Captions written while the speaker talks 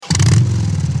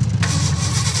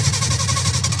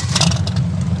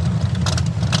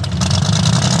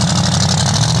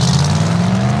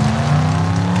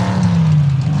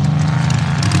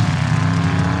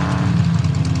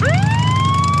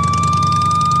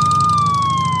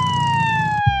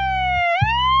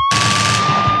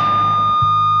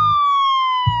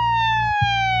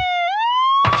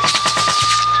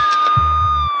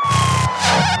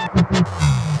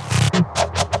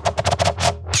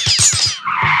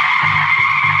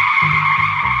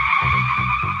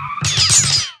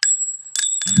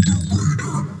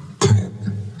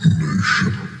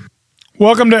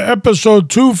Welcome to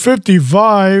episode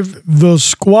 255, The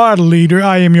Squad Leader.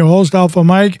 I am your host, Alpha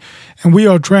Mike, and we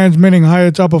are transmitting high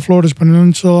atop of Florida's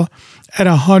peninsula at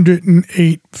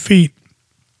 108 feet.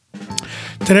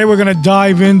 Today we're going to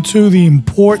dive into the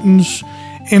importance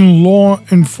in law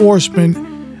enforcement,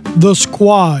 the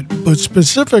squad, but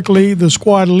specifically the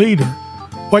squad leader.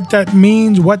 What that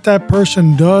means, what that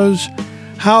person does,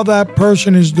 how that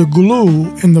person is the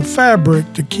glue in the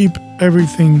fabric to keep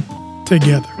everything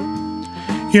together.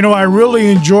 You know, I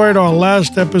really enjoyed our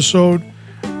last episode,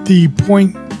 the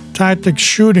point tactics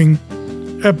shooting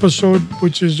episode,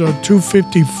 which is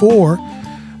 254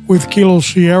 with Kilo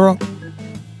Sierra.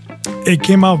 It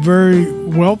came out very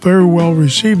well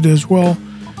received as well.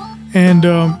 And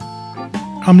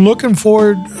I'm looking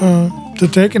forward to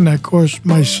taking that course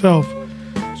myself.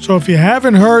 So if you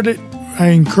haven't heard it, I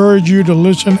encourage you to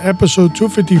listen. Episode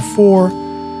 254,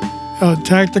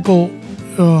 tactical.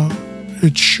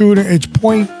 It's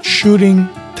point shooting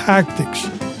tactics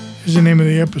is the name of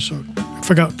the episode. I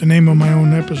forgot the name of my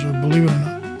own episode, believe it or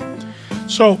not.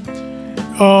 So,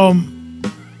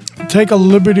 take a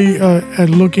liberty at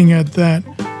looking at that.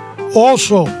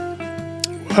 Also,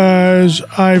 as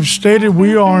I've stated,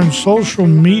 we are on social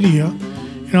media,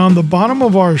 and on the bottom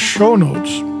of our show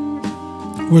notes,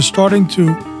 we're starting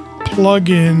to plug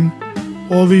in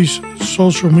all these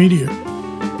social media.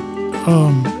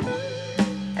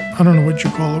 I don't know what you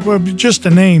call it, well, just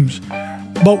the names.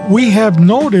 But we have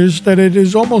noticed that it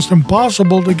is almost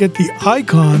impossible to get the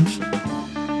icons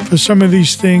for some of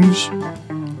these things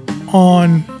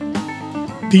on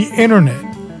the internet.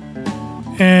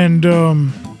 And,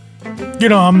 I'm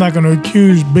not going to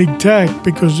accuse big tech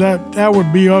because that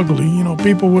would be ugly. You know,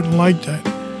 people wouldn't like that.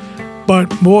 But,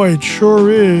 boy, it sure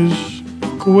is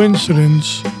a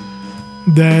coincidence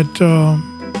that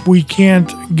we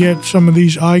can't get some of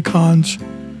these icons.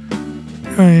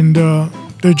 And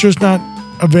they're just not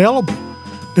available.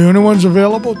 The only ones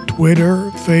available, Twitter,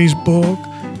 Facebook,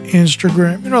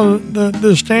 Instagram,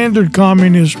 the standard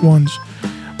communist ones.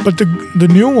 But the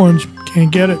new ones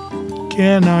can't get it,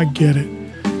 cannot get it.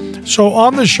 So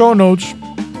on the show notes,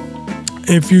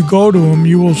 if you go to them,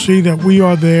 you will see that we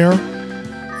are there.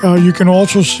 You can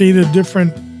also see the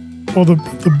different,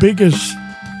 the biggest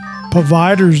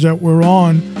providers that we're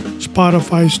on,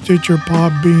 Spotify, Stitcher,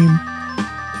 Podbean,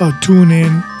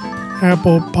 TuneIn,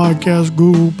 Apple Podcasts,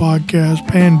 Google Podcasts,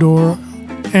 Pandora,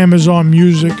 Amazon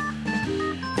Music,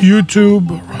 YouTube,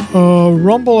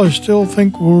 Rumble. I still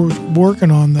think we're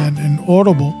working on that, and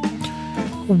Audible.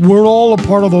 We're all a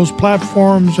part of those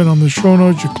platforms, and on the show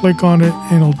notes, you click on it,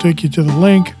 and it'll take you to the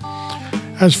link.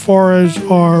 As far as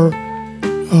our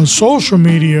social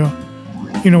media,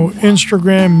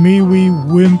 Instagram, MeWe,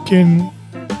 Wimkin,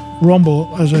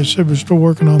 Rumble. As I said, we're still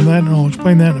working on that, and I'll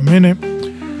explain that in a minute.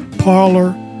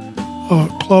 Parler,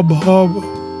 Club Hub,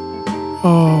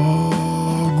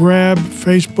 Grab,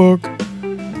 Facebook,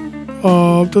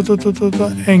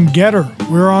 and Getter.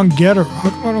 We're on Getter. How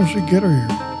come I don't see Getter here?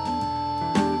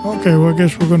 Okay, well, I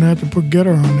guess we're going to have to put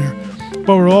Getter on there.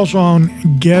 But we're also on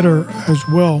Getter as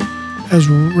well as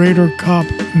Raider Cop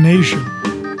Nation.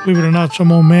 Believe it or not,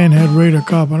 some old man had Raider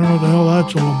Cop. I don't know what the hell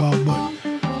that's all about, but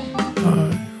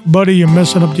buddy, you're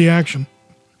messing up the action.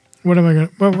 What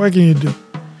can you do?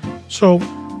 So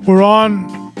we're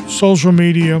on social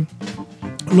media.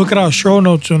 Look at our show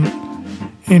notes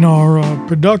in our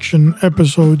production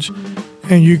episodes,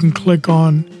 and you can click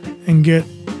on and get,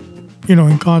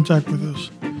 in contact with us.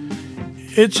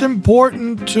 It's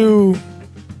important to,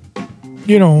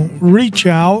 reach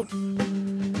out,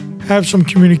 have some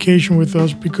communication with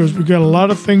us because we got a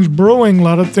lot of things brewing, a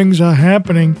lot of things are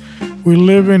happening. We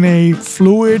live in a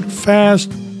fluid,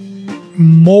 fast,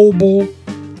 mobile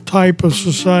type of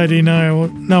society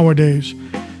nowadays,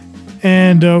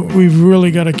 and we've really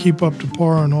got to keep up to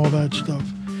par on all that stuff.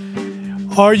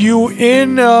 Are you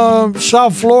in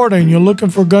South Florida and you're looking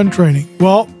for gun training?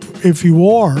 Well, if you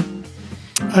are,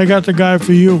 I got the guy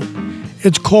for you.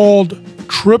 It's called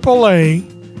AAA.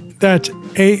 That's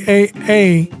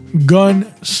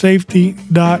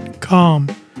AAAgunsafety.com.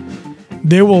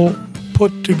 They will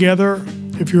put together,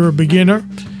 if you're a beginner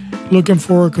looking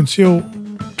for a concealed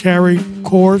carry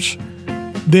course,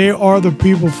 they are the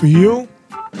people for you,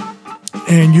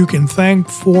 and you can thank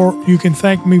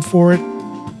me for it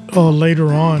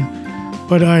later on.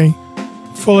 But I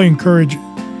fully encourage it.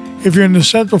 If you're in the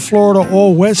Central Florida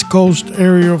or West Coast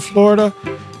area of Florida,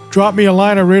 drop me a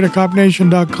line at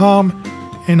RaiderCopNation.com,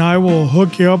 and I will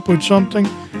hook you up with something.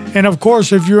 And of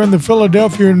course, if you're in the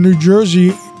Philadelphia, New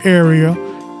Jersey area,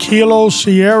 Kilo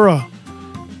Sierra,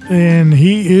 and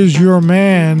he is your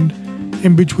man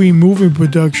in between movie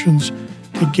productions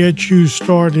to get you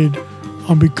started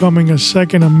on becoming a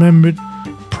Second Amendment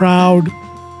proud,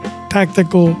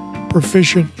 tactical,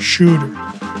 proficient shooter.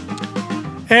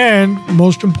 And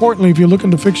most importantly, if you're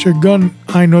looking to fix your gun,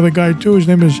 I know the guy too. His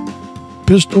name is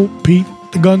Pistol Pete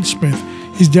the Gunsmith.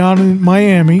 He's down in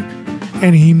Miami,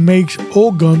 and he makes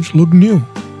old guns look new,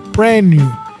 brand new,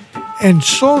 and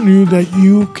so new that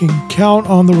you can count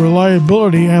on the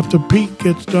reliability after Pete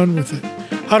gets done with it.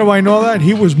 How do I know that?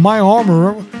 He was my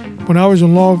armorer when I was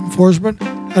in law enforcement,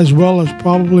 as well as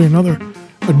probably another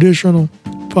additional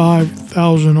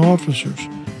 5,000 officers.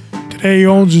 Today he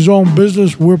owns his own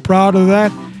business. We're proud of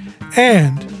that.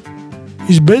 And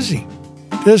he's busy.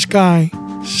 This guy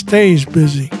stays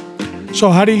busy. So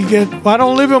how do you get... I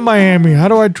don't live in Miami. How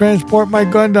do I transport my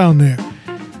gun down there?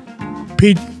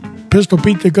 Pistol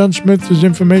Pete the Gunsmith, his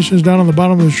information is down on the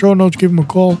bottom of the show notes. Give him a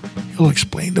call. He'll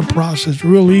explain the process.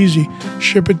 Real easy.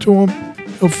 Ship it to him.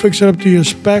 He'll fix it up to your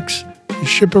specs. You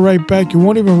ship it right back. You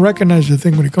won't even recognize the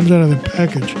thing when it comes out of the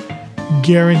package.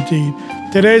 Guaranteed.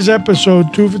 Today's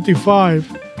episode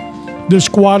 255, the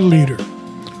squad leader.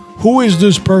 Who is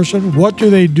this person? What do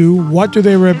they do? What do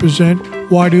they represent?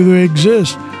 Why do they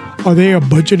exist? Are they a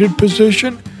budgeted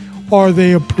position? Are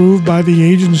they approved by the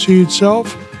agency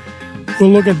itself?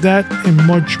 We'll look at that and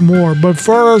much more. But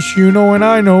first, you know and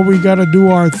I know we got to do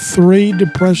our 3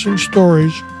 depressing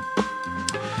stories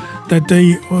that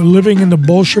they are living in the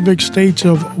Bolshevik states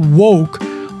of woke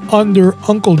under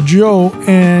Uncle Joe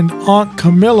and Aunt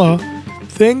Camilla.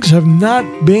 Things have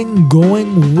not been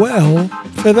going well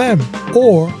for them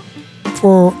or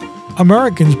for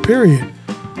Americans, period.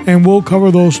 And we'll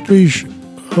cover those 3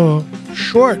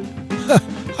 short.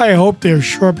 I hope they're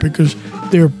short because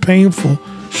they're painful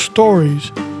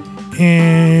stories.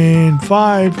 And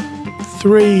 5,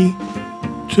 3,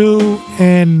 2,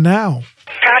 and now.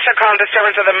 Tasha called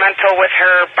disturbance of the mental with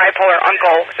her bipolar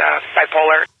uncle,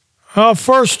 bipolar. Our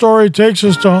first story takes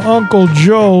us to Uncle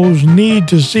Joe's need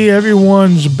to see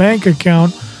everyone's bank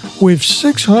account with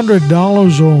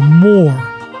 $600 or more.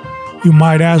 You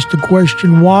might ask the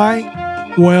question, why?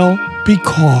 Well,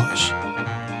 because.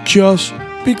 Just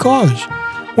because.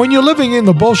 When you're living in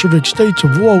the Bolshevik states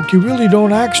of woke, you really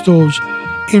don't ask those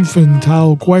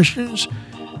infantile questions.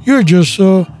 You're just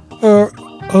a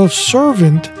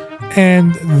servant,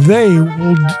 and they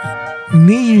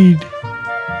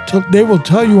will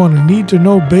tell you on a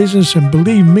need-to-know basis, and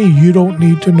believe me, you don't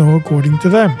need to know according to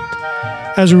them.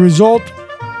 As a result,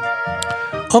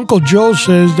 Uncle Joe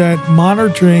says that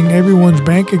monitoring everyone's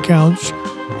bank accounts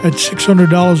at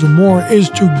 $600 or more is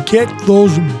to get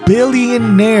those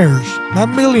billionaires, not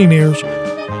millionaires.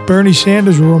 Bernie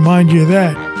Sanders will remind you of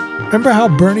that. Remember how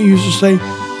Bernie used to say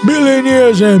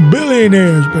billionaires and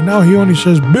billionaires, but now he only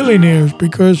says billionaires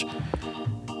because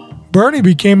Bernie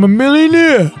became a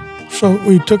millionaire. So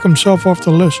he took himself off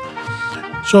the list.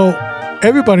 So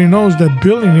everybody knows that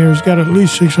billionaires got at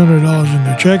least $600 in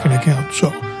their checking account.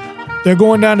 So they're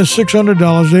going down to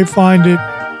 $600. They find it,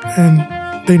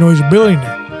 and they know he's a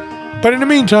billionaire. But in the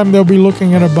meantime, they'll be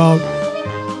looking at about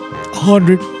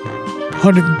 100,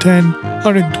 110,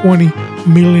 120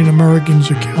 million Americans'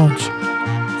 accounts.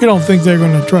 You don't think they're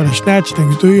going to try to snatch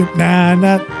things, do you? Nah,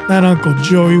 not Uncle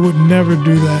Joe. He would never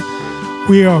do that.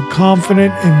 We are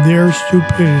confident in their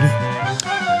stupidity.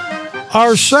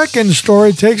 Our second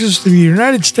story takes us to the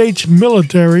United States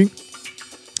military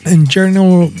and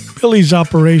General Milley's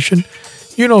operation.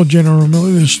 You know General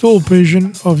Milley, the stool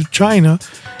pigeon of China.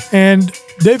 And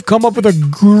they've come up with a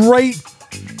great,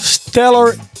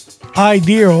 stellar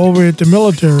idea over at the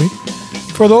military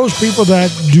for those people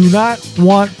that do not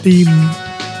want the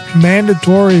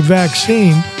mandatory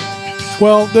vaccine.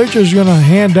 Well, they're just going to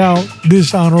hand out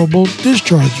dishonorable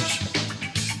discharges.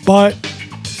 But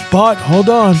hold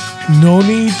on, no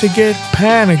need to get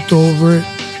panicked over it.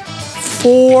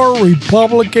 4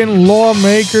 Republican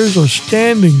lawmakers are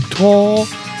standing tall,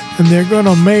 and they're going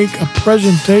to make a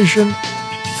presentation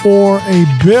for a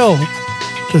bill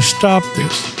to stop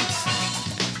this.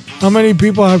 How many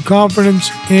people have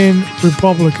confidence in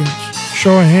Republicans?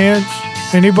 Show of hands.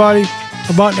 Anybody?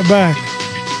 About in the back?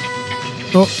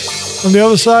 No. On the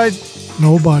other side?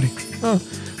 Nobody. Huh.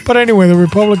 But anyway, the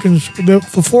Republicans, the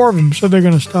 4 of them, said they're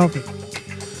going to stop it.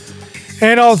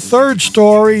 And our third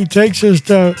story takes us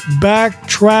to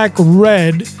Backtrack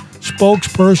Red,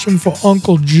 spokesperson for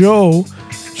Uncle Joe,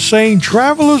 saying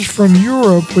travelers from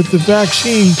Europe with the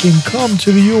vaccine can come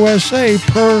to the USA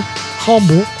per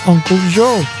humble Uncle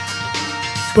Joe.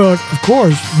 But, of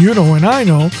course, you know and I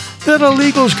know that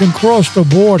illegals can cross the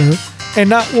border and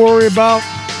not worry about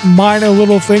minor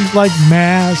little things like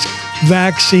masks,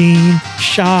 vaccine,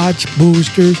 shots,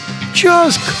 boosters.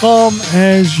 Just come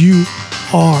as you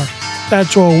are.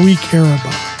 That's all we care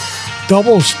about.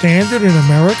 double standard in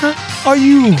America? Are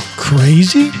you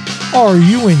crazy? Are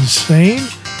you insane?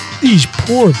 These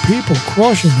poor people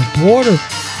crossing the border,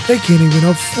 they can't even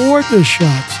afford the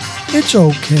shots. It's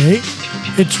okay.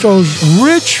 It's those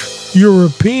rich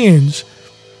Europeans.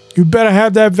 You better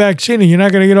have that vaccine or you're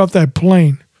not going to get off that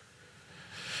plane.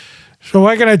 So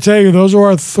what can I tell you? Those are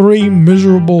our three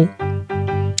miserable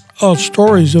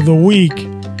stories of the week.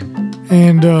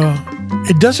 And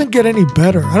it doesn't get any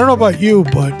better. I don't know about you,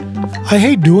 but I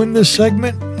hate doing this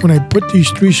segment when I put these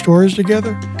three stories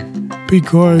together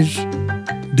because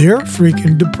they're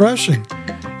freaking depressing.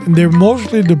 And they're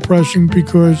mostly depressing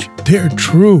because they're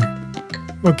true.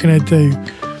 What can I tell you?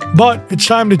 But it's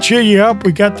time to cheer you up.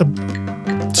 We got the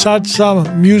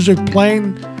salsa music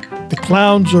playing. The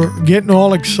clowns are getting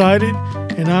all excited.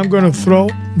 And I'm going to throw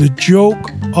the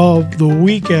joke of the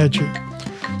week at you.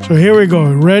 So here we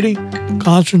go. Ready?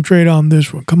 Concentrate on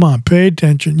this one. Come on, pay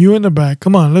attention. You in the back.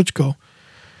 Come on, let's go.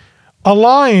 A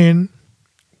lion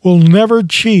will never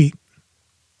cheat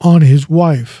on his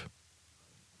wife,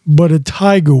 but a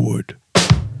tiger would.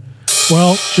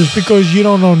 Well, just because you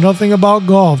don't know nothing about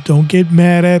golf, don't get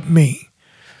mad at me.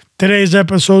 Today's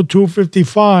episode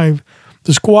 255,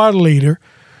 the squad leader,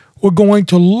 we're going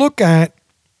to look at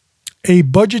a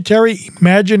budgetary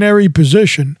imaginary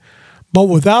position, but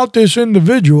without this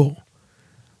individual,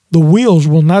 the wheels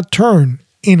will not turn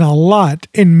in a lot,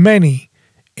 in many,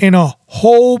 in a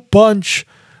whole bunch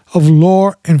of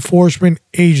law enforcement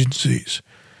agencies.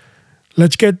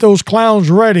 Let's get those clowns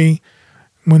ready.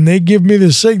 When they give me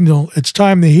the signal, it's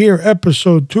time to hear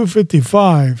episode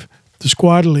 255, the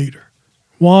squad leader.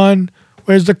 One,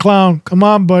 where's the clown? Come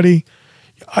on, buddy.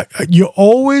 You're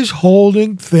always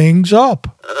holding things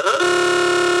up.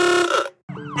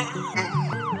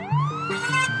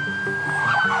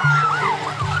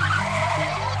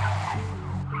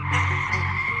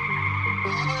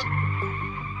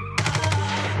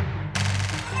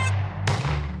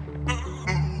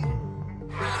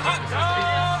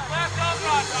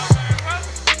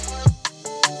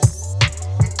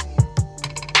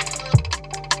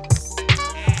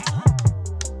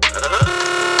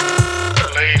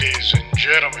 Ladies and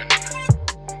gentlemen,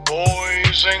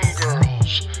 boys and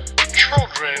girls,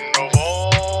 children of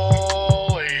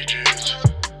all ages,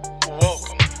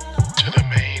 welcome to the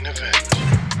main event.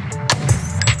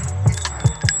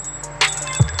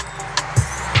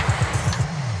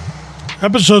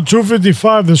 Episode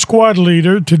 255, the squad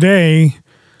leader. Today,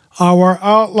 our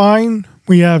outline,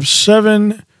 we have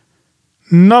 7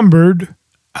 numbered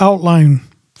outline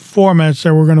formats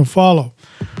that we're going to follow.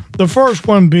 The first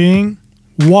one being,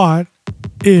 what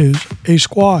is a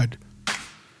squad?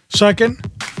 Second,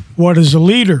 what is a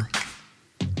leader?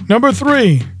 Number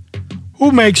 3,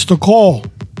 who makes the call?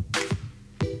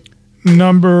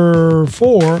 Number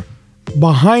 4,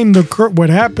 behind the curtain. What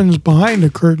happens behind the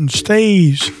curtain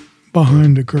stays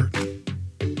behind the curtain.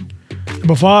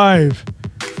 Number 5,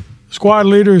 squad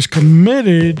leader is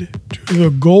committed to the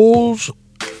goals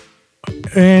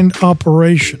and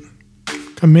operation.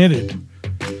 Committed.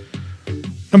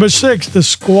 Number 6, the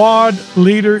squad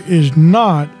leader is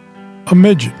not a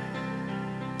midget.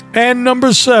 And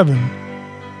number 7,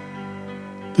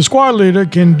 the squad leader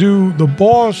can do the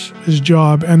boss's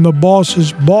job and the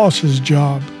boss's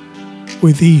job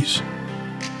with ease.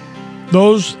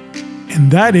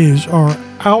 That is our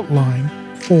outline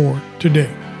for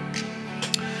today.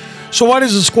 So what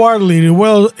is a squad leader?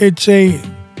 Well, it's a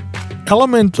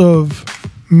element of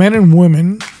men and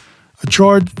women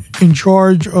in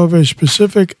charge of a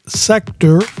specific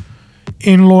sector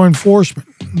in law enforcement.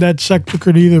 That sector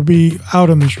could either be out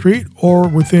on the street or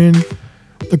within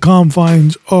the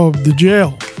confines of the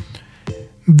jail.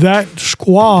 That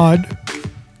squad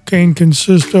can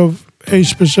consist of a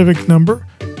specific number,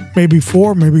 maybe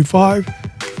 4, maybe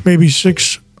 5, maybe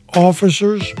 6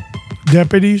 officers,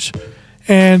 deputies,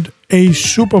 and a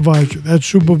supervisor. That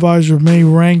supervisor may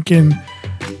rank in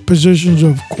positions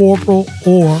of corporal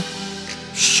or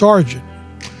sergeant.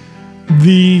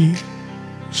 The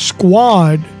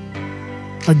squad,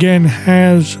 again,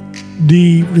 has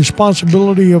the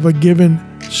responsibility of a given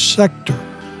sector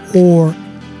or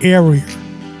area.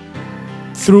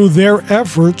 Through their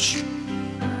efforts,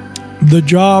 the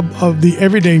job of the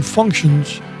everyday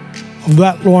functions of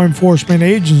that law enforcement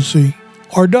agency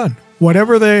are done,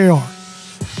 whatever they are.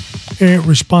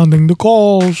 Responding to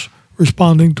calls,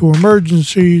 responding to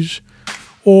emergencies,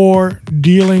 or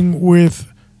dealing with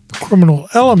the criminal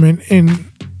element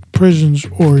in prisons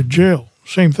or jail.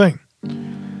 Same thing.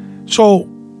 So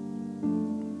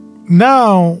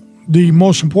now the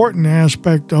most important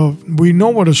aspect of, we know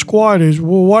what a squad is.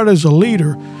 Well, what is a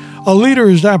leader? A leader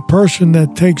is that person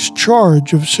that takes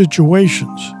charge of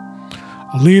situations.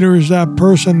 A leader is that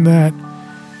person that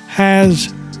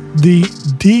has the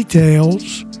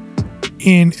details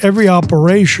in every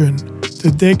operation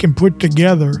that they can put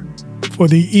together for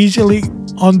the easily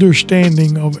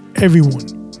understanding of everyone.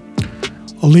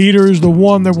 A leader is the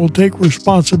one that will take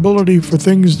responsibility for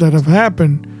things that have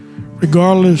happened,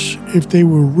 regardless if they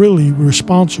were really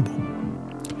responsible.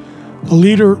 A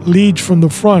leader leads from the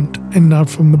front and not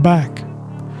from the back.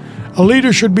 A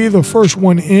leader should be the first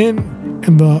one in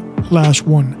and the last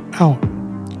one out.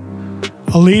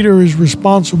 A leader is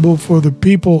responsible for the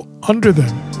people under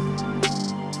them.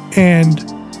 And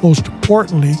most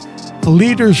importantly, a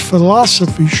leader's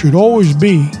philosophy should always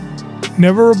be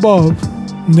never above,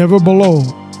 never below,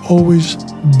 always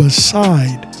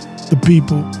beside the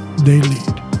people they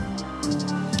lead.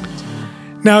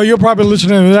 Now, you're probably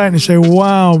listening to that and say,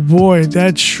 wow, boy,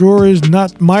 that sure is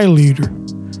not my leader.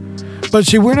 But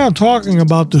see, we're not talking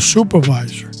about the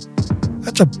supervisor.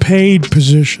 That's a paid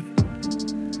position.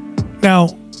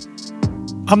 Now,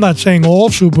 I'm not saying all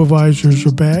supervisors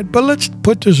are bad, but let's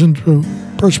put this into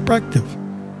perspective.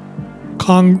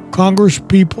 Congress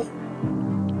people,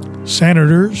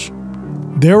 senators,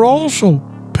 they're also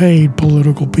paid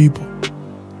political people.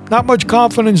 Not much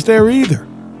confidence there either.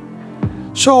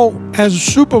 So, as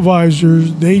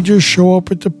supervisors, they just show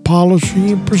up at the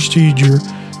policy and procedure,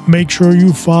 make sure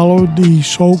you follow the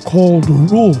so-called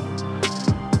rule.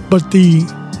 But the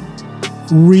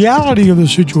reality of the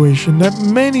situation that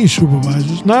many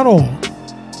supervisors, not all,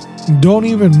 don't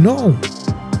even know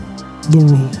the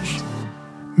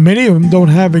rules. Many of them don't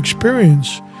have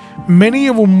experience. Many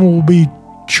of them will be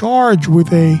charged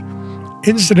with a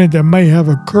incident that may have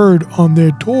occurred on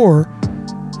their tour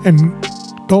and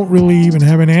don't really even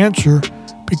have an answer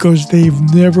because they've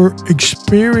never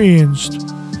experienced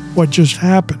what just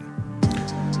happened.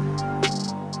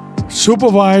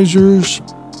 Supervisors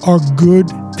are good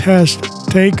test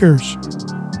takers,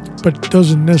 but it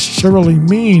doesn't necessarily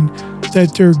mean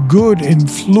that they're good in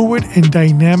fluid and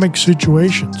dynamic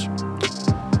situations.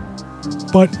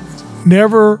 But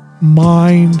never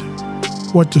mind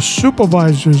what the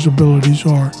supervisor's abilities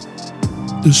are.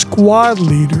 The squad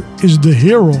leader is the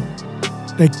hero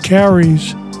that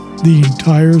carries the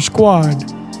entire squad,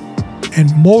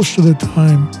 and most of the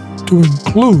time to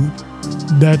include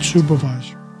that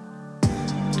supervisor.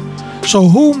 So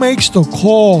who makes the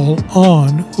call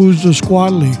on who's the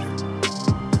squad leader?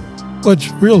 Well, it's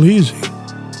real easy.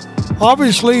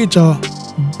 Obviously, it's a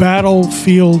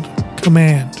battlefield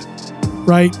command,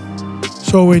 right?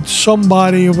 So it's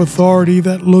somebody of authority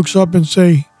that looks up and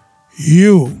say,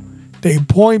 you. They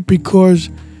point because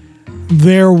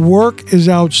their work is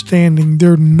outstanding.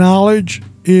 Their knowledge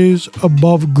is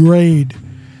above grade.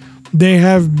 They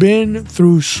have been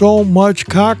through so much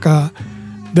caca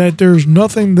that there's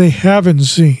nothing they haven't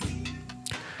seen.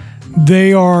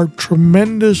 They are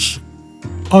tremendous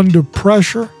under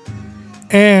pressure,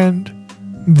 and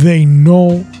they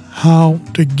know how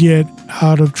to get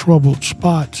out of troubled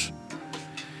spots.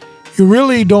 You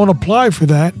really don't apply for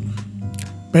that.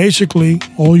 Basically,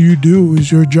 all you do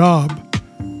is your job,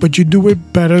 but you do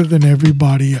it better than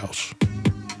everybody else.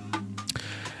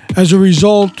 As a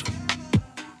result,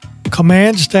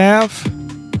 command staff,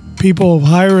 people of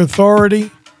higher authority,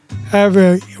 have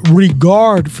a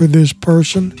regard for this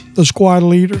person, the squad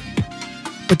leader,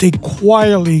 but they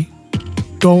quietly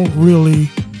don't really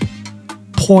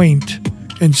point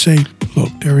and say, look,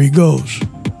 there he goes.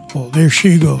 Well, there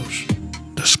she goes,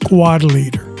 the squad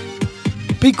leader.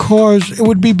 Because it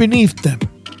would be beneath them.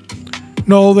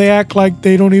 No, they act like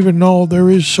they don't even know there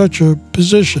is such a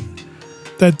position,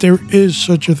 that there is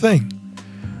such a thing.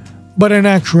 But in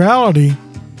actuality,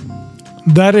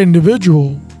 that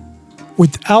individual,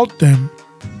 without them,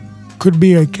 could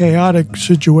be a chaotic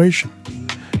situation.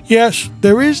 Yes,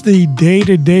 there is the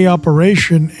day-to-day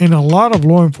operation in a lot of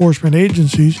law enforcement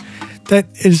agencies that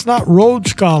is not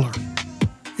Rhodes Scholar.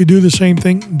 You do the same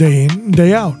thing day in and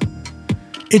day out.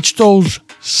 It's those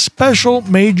special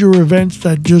major events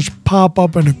that just pop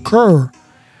up and occur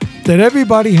that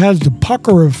everybody has the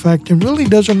pucker effect and really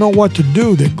doesn't know what to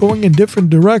do. They're going in different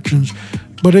directions,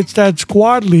 but it's that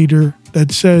squad leader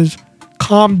that says,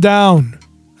 calm down,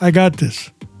 I got this.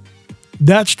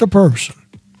 That's the person.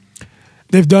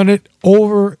 They've done it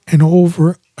over and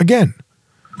over again.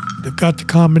 They've got the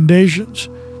commendations,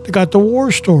 they've got the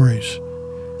war stories,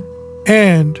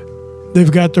 and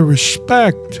they've got the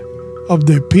respect of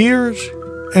their peers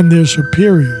and their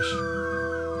superiors.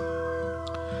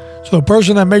 So the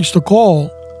person that makes the call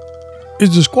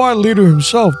is the squad leader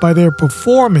himself by their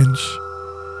performance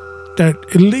that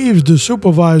it leaves the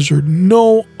supervisor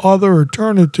no other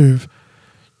alternative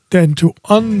than to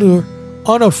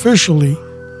unofficially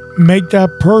make that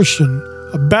person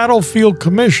a battlefield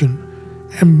commission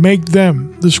and make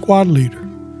them the squad leader.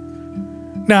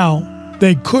 Now,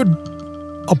 they could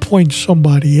appoint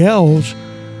somebody else,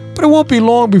 but it won't be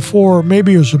long before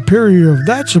maybe a superior of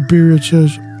that superior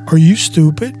says, "Are you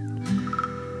stupid?"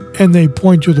 And they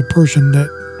point to the person that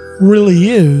really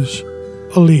is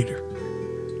a leader.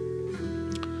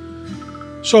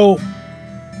 So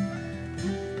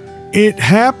it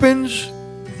happens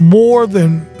more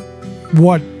than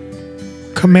what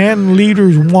command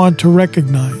leaders want to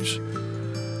recognize.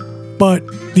 But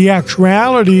the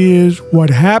actuality is what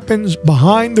happens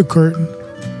behind the curtain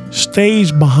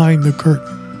stays behind the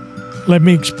curtain. Let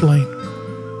me explain.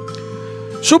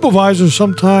 Supervisors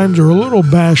sometimes are a little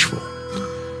bashful.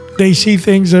 They see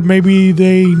things that maybe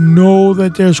they know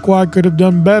that their squad could have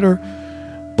done better,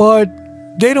 but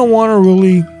they don't want to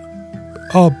really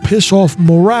piss off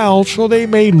morale, so they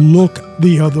may look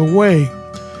the other way.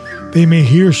 They may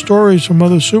hear stories from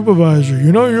other supervisors.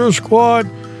 Your squad,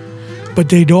 but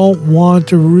they don't want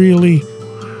to really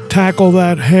tackle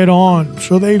that head on,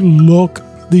 so they look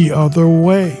the other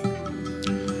way.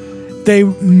 They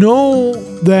know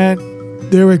that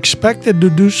they're expected to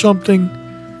do something,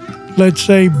 let's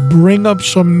say bring up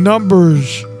some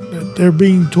numbers that they're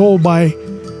being told by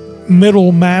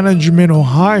middle management or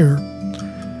higher.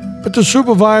 But the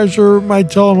supervisor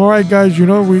might tell them, "All right, guys,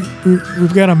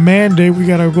 we've got a mandate, we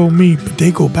got to go meet." But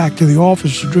they go back to the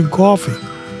office to drink coffee.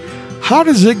 How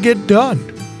does it get done?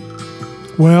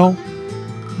 Well,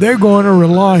 they're going to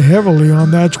rely heavily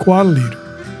on that squad leader.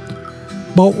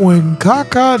 But when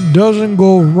Kaka doesn't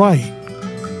go right,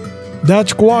 that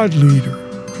squad leader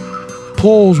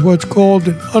pulls what's called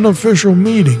an unofficial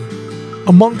meeting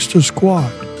amongst the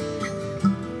squad.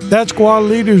 That squad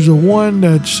leader is the one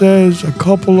that says a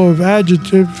couple of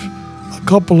adjectives, a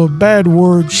couple of bad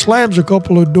words, slams a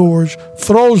couple of doors,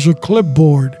 throws a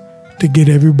clipboard to get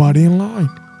everybody in line.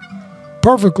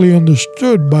 Perfectly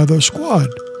understood by the squad.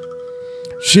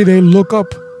 See, they look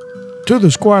up to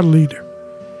the squad leader.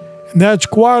 And that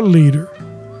squad leader,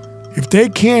 if they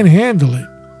can't handle it,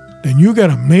 then you got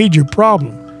a major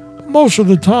problem. But most of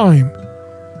the time,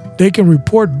 they can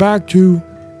report back to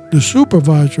the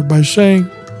supervisor by saying,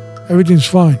 "Everything's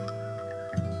fine."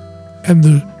 And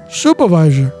the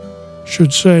supervisor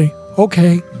should say,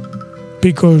 "Okay,"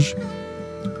 because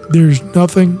there's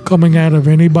nothing coming out of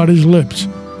anybody's lips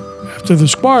after the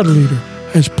squad leader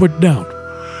has put down.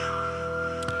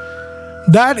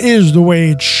 That is the way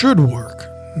it should work.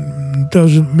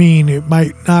 Doesn't mean it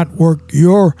might not work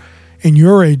in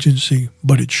your agency,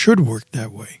 but it should work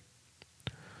that way.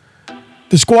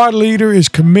 The squad leader is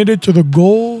committed to the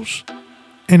goals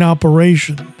and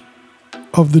operation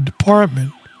of the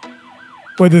department,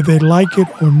 whether they like it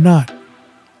or not.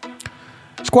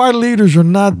 Squad leaders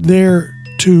are not there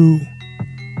to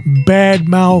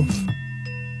badmouth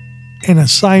an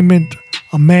assignment,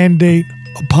 a mandate,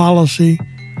 a policy,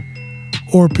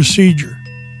 or a procedure,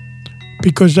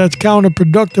 because that's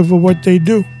counterproductive of what they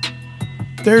do.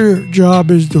 Their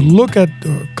job is to look at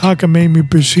the cockamamie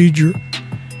procedure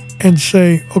and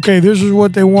say, okay, this is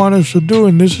what they want us to do,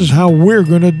 and this is how we're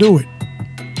going to do it.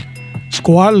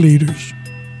 Squad leaders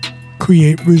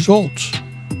create results.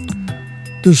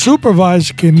 The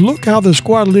supervisor can look how the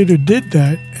squad leader did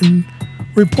that and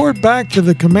report back to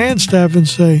the command staff and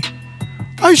say,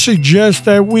 I suggest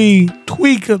that we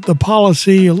tweak the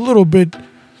policy a little bit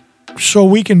so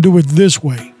we can do it this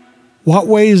way. What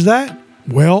way is that?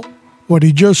 Well, what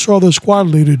he just saw the squad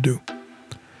leader do.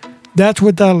 That's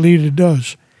what that leader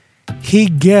does. He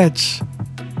gets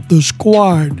the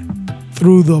squad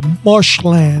through the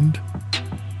mushland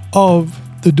of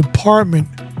the department,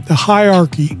 the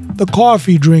hierarchy, the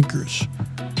coffee drinkers,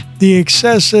 the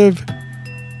excessive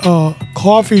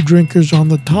coffee drinkers on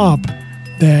the top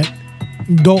that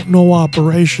don't know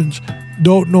operations,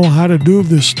 don't know how to do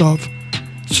this stuff.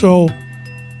 So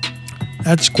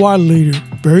that squad leader,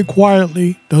 very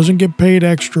quietly, doesn't get paid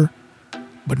extra,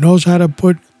 but knows how to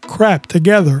put crap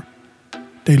together.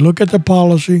 They look at the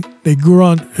policy, they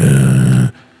grunt,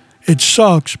 it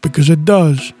sucks, because it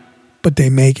does, but they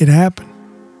make it happen.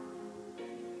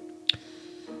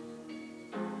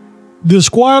 The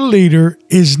squad leader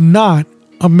is not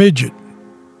a midget.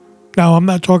 Now, I'm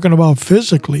not talking about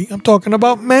physically, I'm talking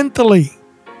about mentally.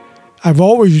 I've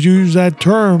always used that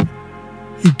term.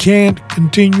 You can't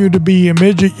continue to be a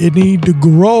midget, you need to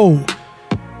grow.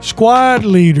 Squad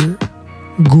leader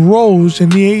grows in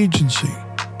the agency.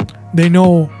 They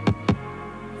know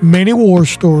many war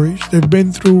stories. They've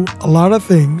been through a lot of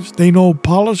things. They know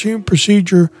policy and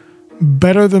procedure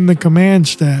better than the command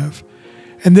staff,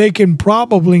 and they can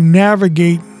probably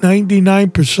navigate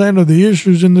 99% of the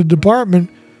issues in the department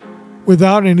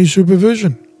without any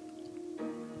supervision.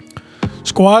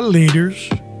 Squad leaders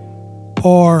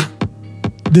are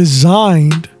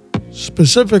designed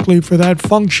specifically for that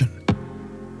function.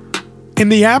 In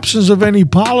the absence of any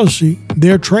policy,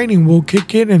 their training will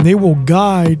kick in and they will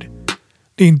guide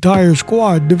the entire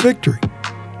squad to victory.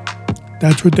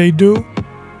 That's what they do,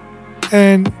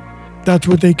 and that's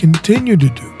what they continue to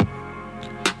do.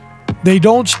 They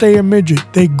don't stay a midget.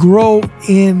 They grow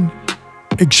in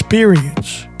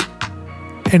experience,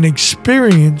 and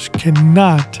experience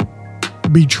cannot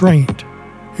be trained.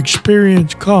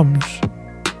 Experience comes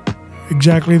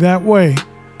exactly that way,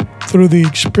 through the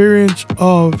experience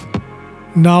of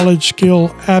knowledge,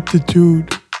 skill,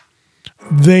 aptitude.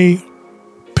 They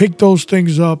pick those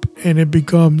things up and it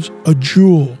becomes a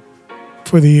jewel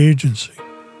for the agency.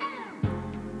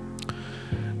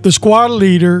 The squad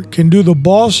leader can do the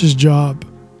boss's job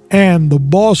and the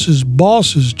boss's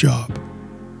boss's job.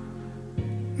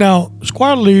 Now,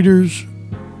 squad leaders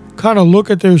kind of look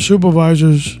at their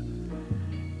supervisors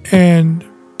and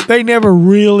they never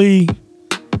really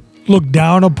look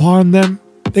down upon them.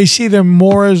 They see them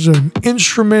more as an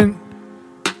instrument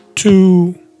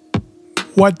to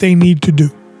what they need to do.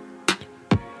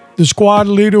 The squad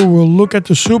leader will look at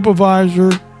the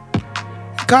supervisor,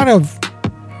 kind of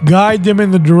guide them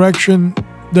in the direction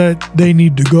that they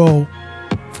need to go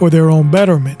for their own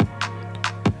betterment.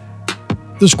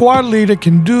 The squad leader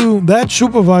can do that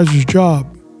supervisor's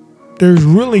job. There's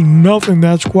really nothing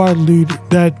that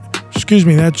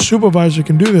supervisor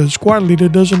can do that the squad leader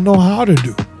doesn't know how to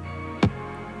do.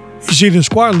 You see, the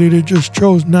squad leader just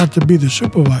chose not to be the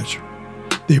supervisor.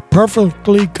 They're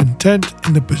perfectly content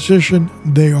in the position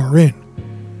they are in.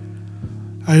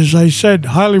 As I said,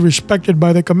 highly respected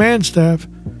by the command staff,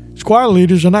 squad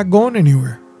leaders are not going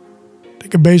anywhere. They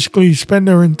can basically spend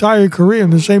their entire career in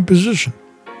the same position.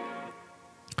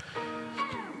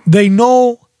 They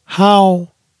know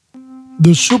how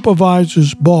the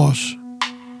supervisor's boss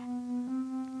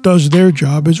does their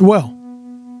job as well.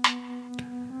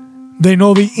 They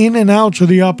know the in and outs of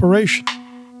the operation.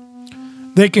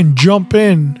 They can jump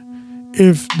in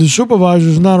if the supervisor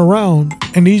is not around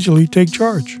and easily take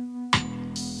charge.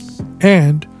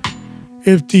 And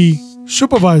if the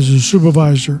supervisor's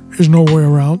supervisor is nowhere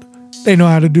around, they know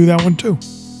how to do that one too.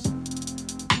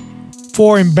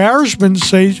 For embarrassment's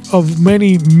sake of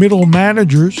many middle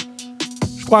managers,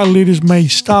 squad leaders may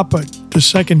stop at the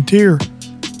second tier,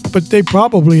 but they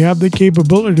probably have the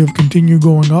capability of continue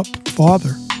going up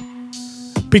farther.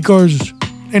 Because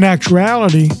in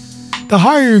actuality, the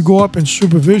higher you go up in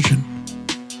supervision,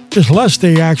 just less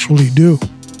they actually do.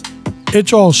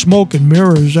 It's all smoke and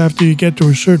mirrors after you get to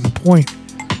a certain point.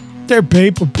 They're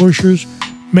paper pushers,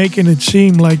 making it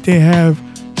seem like they have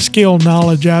skill,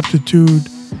 knowledge, aptitude,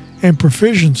 and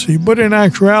proficiency, but in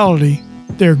actuality,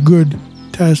 they're good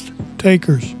test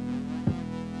takers.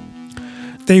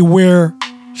 They wear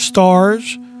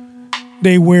stars,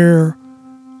 they wear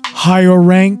higher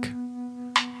rank,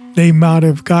 they might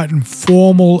have gotten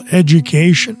formal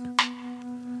education,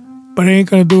 but it ain't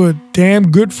going to do a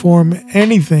damn good for them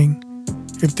anything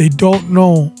if they don't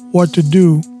know what to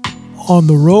do on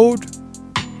the road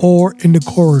or in the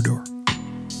corridor.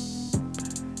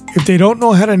 If they don't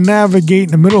know how to navigate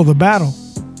in the middle of the battle,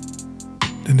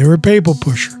 then they're a paper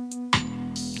pusher.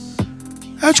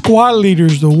 That squad leader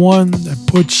is the one that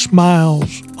puts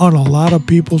smiles on a lot of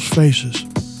people's faces,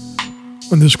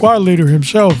 when the squad leader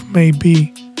himself may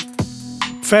be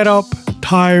fed up,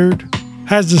 tired,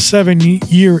 has the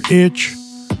 7-year itch,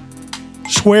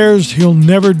 swears he'll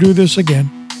never do this again,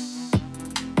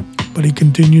 but he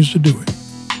continues to do it.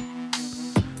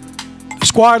 The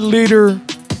squad leader,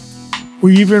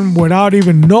 even without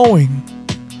even knowing,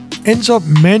 ends up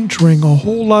mentoring a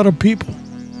whole lot of people.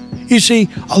 You see,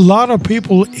 a lot of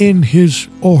people in his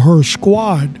or her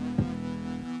squad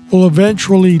will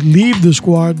eventually leave the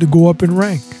squad to go up in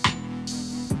rank.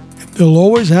 They'll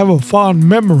always have a fond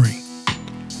memory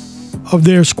of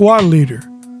their squad leader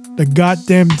that got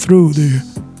them through the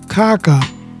caca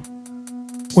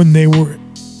when they were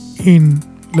in,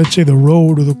 let's say, the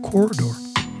road or the corridor.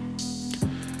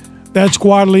 That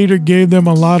squad leader gave them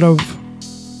a lot of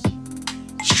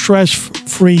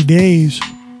stress-free days.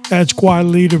 That squad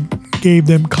leader gave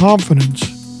them confidence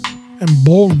and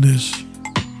boldness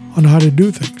on how to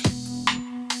do things.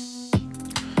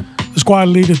 The squad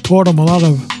leader taught them a lot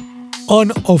of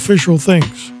unofficial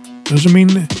things. Doesn't mean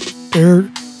they're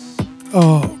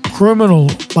criminal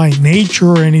by nature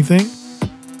or anything.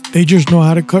 They just know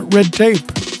how to cut red tape.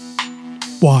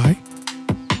 Why?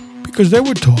 Because they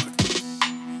were taught.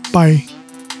 by,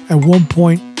 at one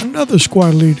point, another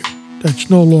squad leader that's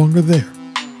no longer there.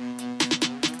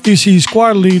 You see,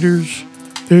 squad leaders,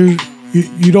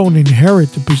 you don't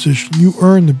inherit the position, you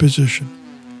earn the position.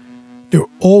 They're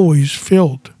always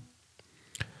filled.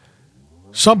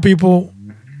 Some people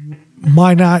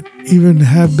might not even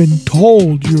have been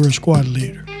told you're a squad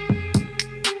leader,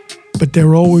 but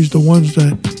they're always the ones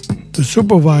that the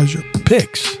supervisor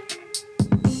picks.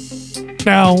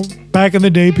 Now, back in the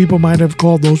day, people might have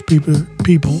called those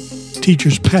people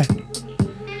teacher's pet.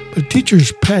 But a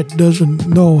teacher's pet doesn't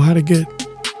know how to get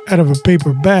out of a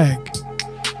paper bag.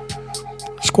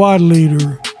 Squad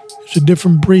leader is a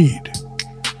different breed.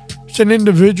 It's an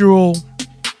individual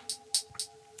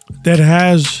that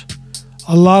has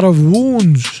a lot of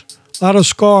wounds, a lot of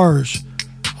scars,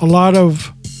 a lot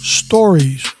of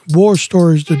stories, war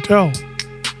stories to tell.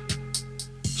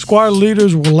 Squad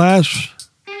leaders will last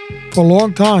for a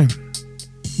long time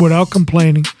without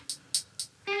complaining,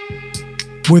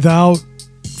 without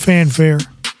fanfare,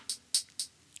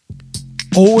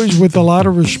 always with a lot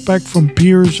of respect from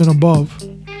peers and above.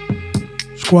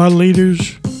 Squad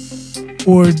leaders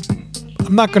would,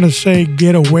 I'm not going to say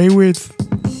get away with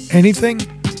anything,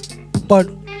 but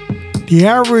the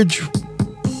average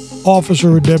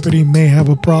officer or deputy may have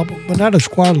a problem, but not a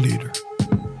squad leader.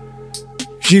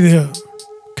 See, the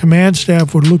command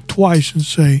staff would look twice and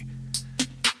say,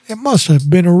 there must have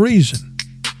been a reason.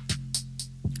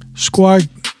 Squad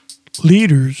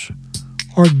leaders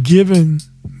are given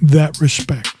that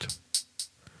respect.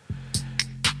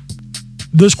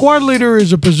 The squad leader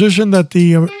is a position that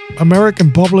the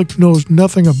American public knows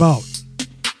nothing about.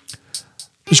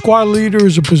 The squad leader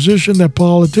is a position that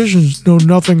politicians know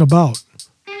nothing about.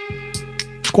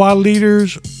 Squad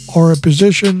leaders are a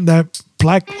position that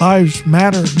Black Lives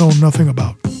Matter know nothing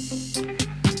about.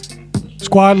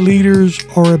 Squad leaders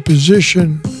are a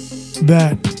position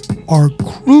that are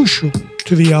crucial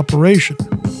to the operation.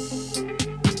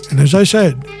 And as I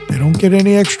said, they don't get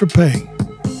any extra pay.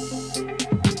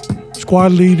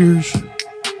 Squad leaders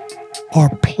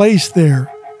are placed there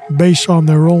based on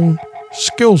their own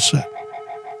skill set.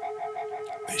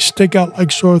 They stick out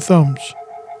like sore thumbs.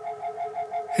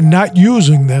 And not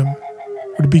using them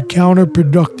would be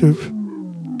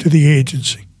counterproductive to the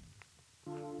agency.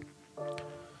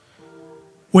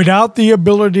 Without the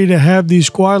ability to have these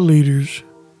squad leaders,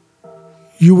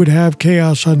 you would have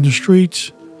chaos on the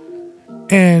streets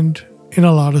and in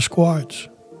a lot of squads.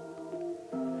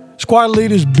 Squad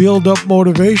leaders build up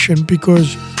motivation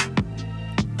because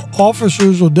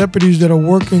officers or deputies that are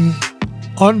working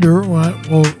under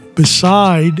or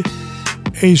beside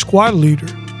a squad leader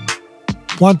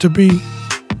want to be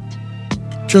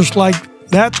just like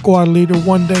that squad leader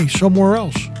one day somewhere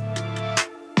else.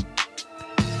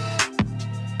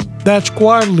 That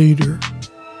squad leader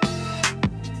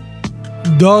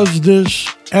does this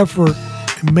effort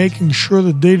in making sure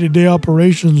the day-to-day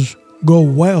operations go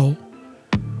well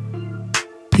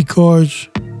because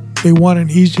they want an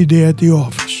easy day at the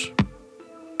office,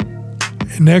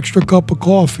 an extra cup of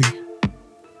coffee,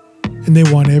 and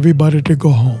they want everybody to go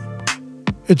home.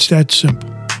 It's that simple.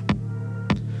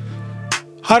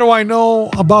 How do I know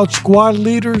about squad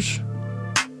leaders?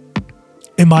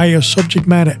 Am I a subject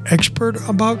matter expert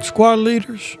about squad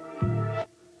leaders?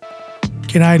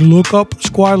 Can I look up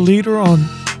squad leader on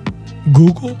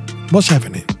Google? Must have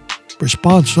a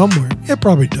response somewhere. It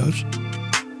probably does.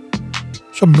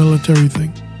 Some military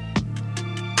thing.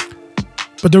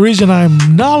 But the reason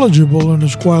I'm knowledgeable on a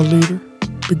squad leader,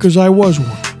 because I was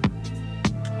one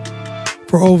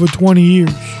for over 20 years.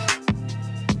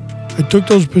 I took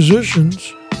those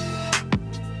positions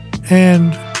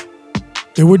and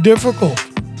they were difficult.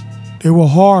 They were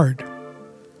hard.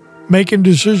 Making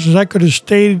decisions, I could have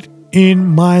stayed in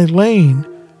my lane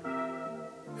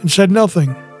and said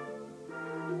nothing.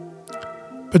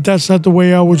 But that's not the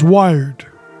way I was wired.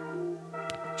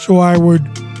 So I would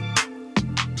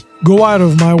go out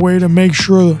of my way to make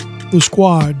sure the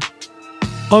squad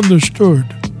understood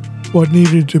what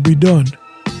needed to be done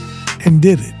and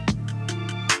did it.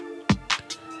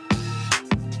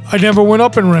 I never went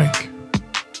up in rank.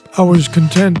 I was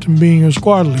content in being a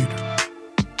squad leader.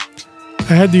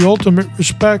 I had the ultimate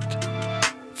respect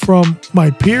from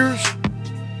my peers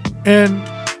and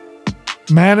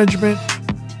management,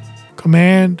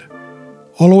 command,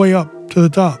 all the way up to the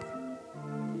top.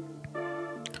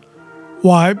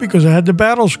 Why? Because I had the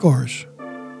battle scars.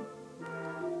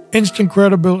 Instant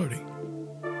credibility.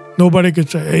 Nobody could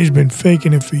say, hey, he's been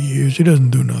faking it for years. He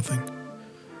doesn't do nothing.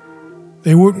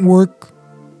 They wouldn't work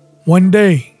one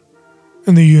day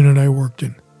in the unit I worked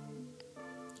in.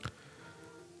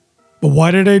 But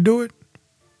why did I do it?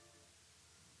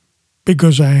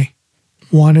 because I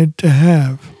wanted to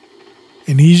have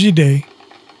an easy day,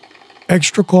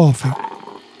 extra coffee,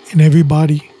 and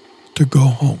everybody to go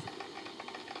home.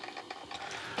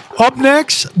 Up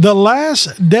next, the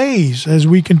last days. As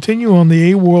we continue on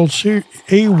the AWOL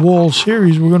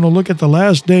series, we're going to look at the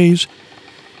last days,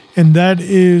 and that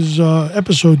is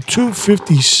episode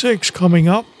 256 coming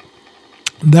up.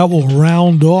 That will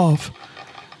round off.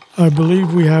 I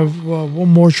believe we have one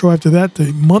more show after that.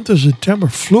 The month of September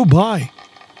flew by.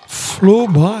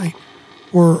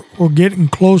 We're getting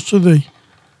close to the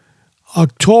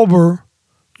October.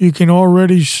 You can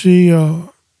already see, I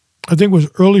think it was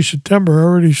early September, I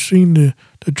already seen the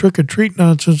trick-or-treat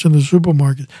nonsense in the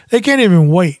supermarket. They can't even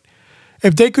wait.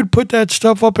 If they could put that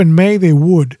stuff up in May, they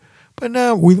would. But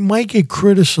now we might get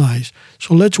criticized,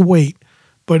 so let's wait.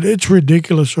 But it's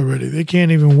ridiculous already. They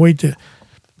can't even wait to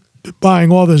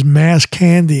buying all this mass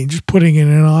candy and just putting it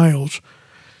in aisles.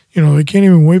 You know, they can't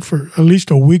even wait for at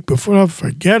least a week before.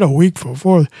 Forget a week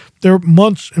before. They're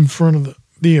months in front of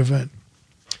the event.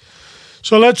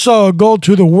 So let's go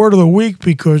to the word of the week,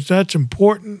 because that's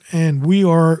important, and we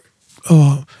are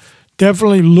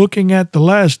definitely looking at the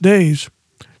last days.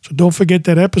 So don't forget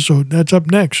that episode. That's up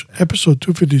next, episode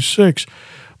 256.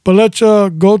 But let's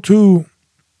go to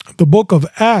the book of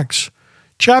Acts,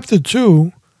 chapter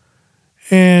 2,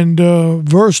 and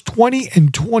verse 20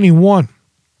 and 21.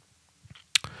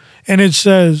 And it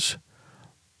says,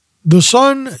 "The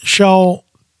sun shall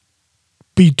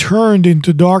be turned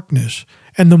into darkness,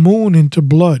 and the moon into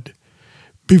blood,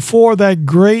 before that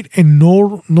great and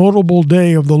notable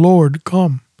day of the Lord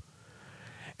come.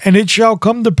 And it shall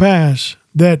come to pass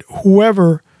that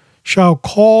whoever shall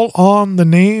call on the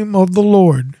name of the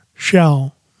Lord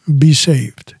shall be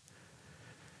saved."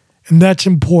 And that's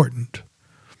important.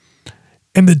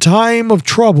 In the time of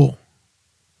trouble,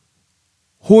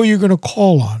 who are you going to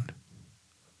call on?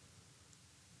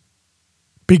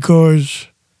 Because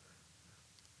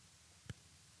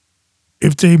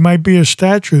if they might be a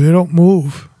statue, they don't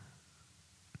move.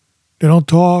 They don't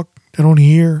talk. They don't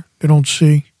hear. They don't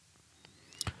see.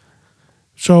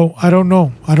 So I don't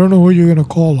know. I don't know who you're going to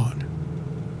call on.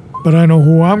 But I know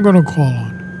who I'm going to call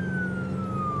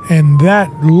on. And that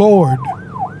Lord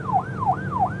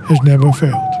has never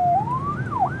failed.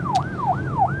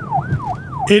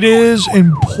 It is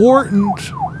important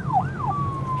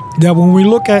that when we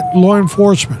look at law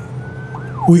enforcement,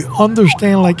 we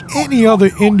understand, like any other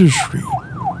industry,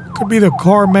 could be the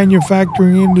car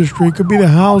manufacturing industry, could be the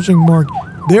housing market,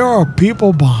 there are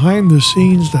people behind the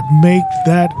scenes that make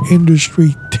that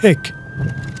industry tick,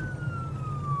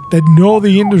 that know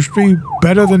the industry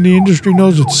better than the industry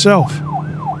knows itself.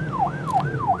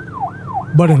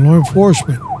 But in law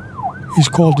enforcement, he's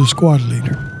called the squad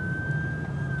leader.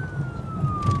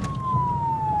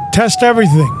 Test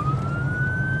everything.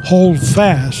 Hold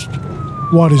fast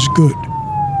what is good.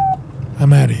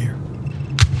 I'm out of here.